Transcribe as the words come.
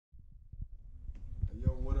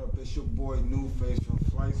It's your boy New Face from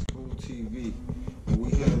Flight Skool Tv, and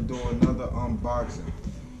we here to do another unboxing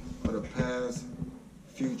of the past,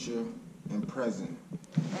 future, and present.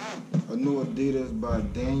 A new Adidas by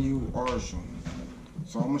Arsham.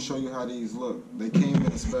 So I'm gonna show you how these look. They came in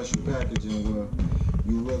a special packaging where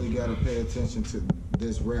you really gotta pay attention to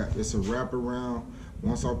this wrap. It's a wraparound.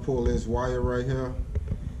 Once I pull this wire right here,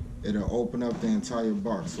 it'll open up the entire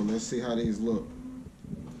box. So let's see how these look.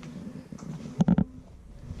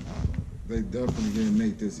 They definitely didn't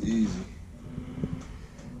make this easy.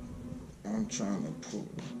 I'm trying to pull.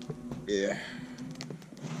 Yeah.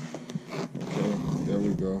 Okay, there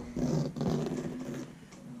we go.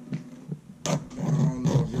 I don't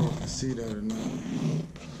know if y'all can see that or not.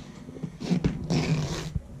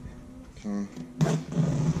 Okay.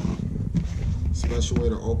 Special way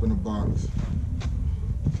to open the box.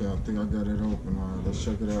 Okay, I think I got it open. All right, let's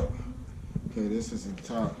check it out. Okay, this is the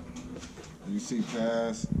top. You see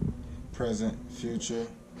past, present, future,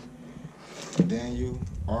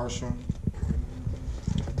 Arsham.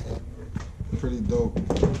 Pretty dope.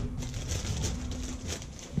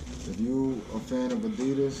 If you a fan of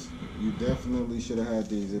Adidas, you definitely should have had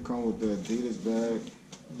these. They come with the Adidas bag.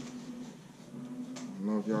 I don't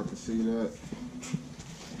know if y'all can see that.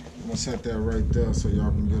 I'm gonna set that right there so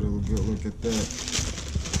y'all can get a good look at that.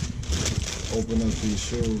 Open up these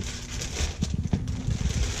shoes.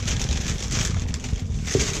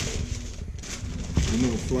 You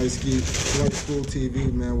know, Flight Skool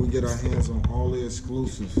TV, man, we get our hands on all the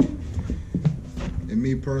exclusives. And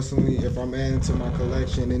me personally, if I'm adding to my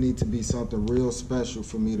collection, it needs to be something real special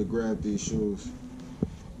for me to grab these shoes.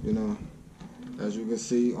 You know, as you can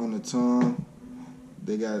see on the tongue,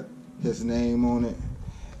 they got his name on it.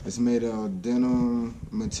 It's made of denim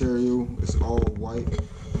material. It's all white.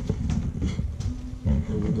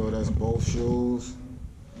 Here we go, that's both shoes.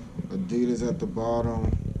 Adidas at the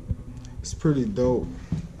bottom. It's pretty dope.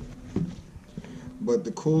 But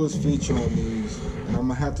the coolest feature on these, and I'm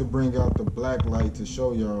gonna have to bring out the black light to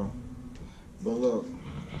show y'all. But look,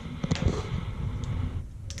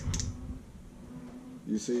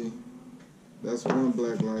 you see, that's one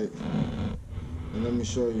black light. And let me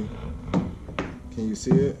show you. Can you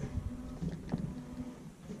see it?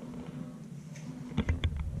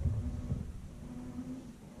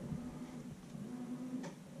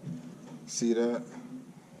 See that?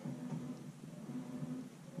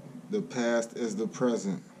 The past is the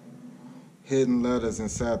present. Hidden letters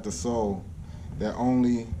inside the soul that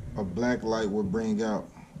only a black light would bring out.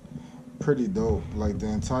 Pretty dope. Like the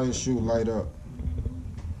entire shoe light up.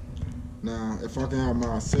 Now, if I can have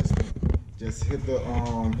my assistant just hit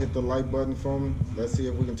the light button for me. Let's see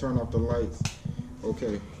if we can turn off the lights.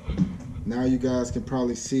 Okay. Now you guys can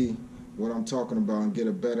probably see what I'm talking about and get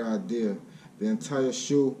a better idea. The entire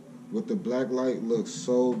shoe with the black light looks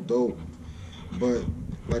so dope. But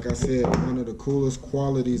like I said, one of the coolest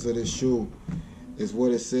qualities of this shoe is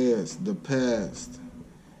what it says. The past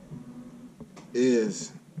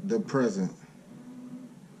is the present.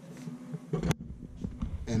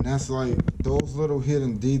 And that's like, those little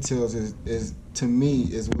hidden details is to me,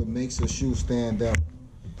 is what makes a shoe stand out.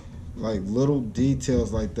 Like little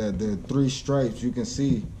details like that. The 3 stripes, you can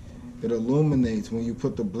see it illuminates when you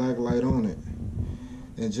put the black light on it.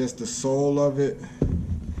 And just the sole of it,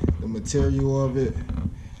 the material of it,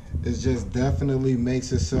 it just definitely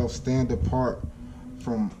makes itself stand apart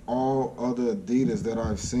from all other Adidas that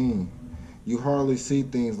I've seen. You hardly see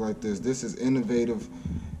things like this. This is innovative.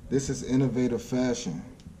 This is innovative fashion.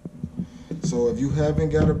 So if you haven't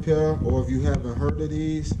got a pair, or if you haven't heard of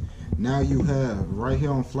these, now you have. Right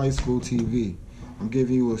here on Flight Skool TV. I'm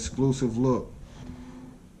giving you an exclusive look.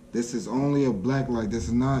 This is only a black light. This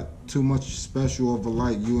is not too much special of a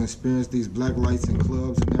light. You experience these black lights in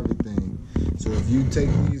clubs and everything. So if you take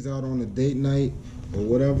these out on a date night or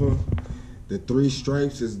whatever, the 3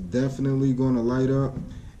 stripes is definitely going to light up.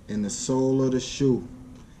 And the sole of the shoe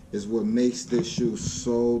is what makes this shoe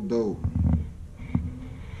so dope.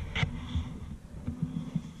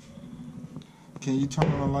 Can you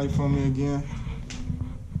turn on the light for me again?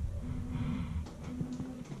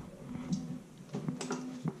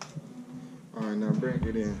 Alright, now bring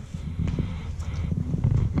it in.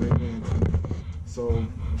 Bring it in. So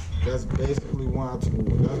that's basically why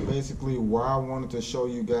I wanted to show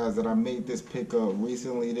you guys that I made this pickup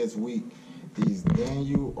recently this week. These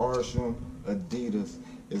Arsham Adidas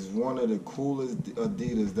is one of the coolest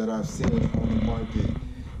Adidas that I've seen on the market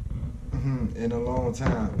in a long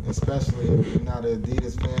time. Especially if you're not an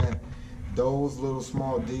Adidas fan, those little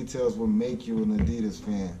small details will make you an Adidas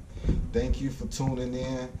fan. Thank you for tuning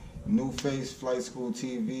in. New Face Flight Skool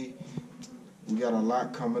TV. We got a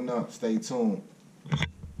lot coming up. Stay tuned.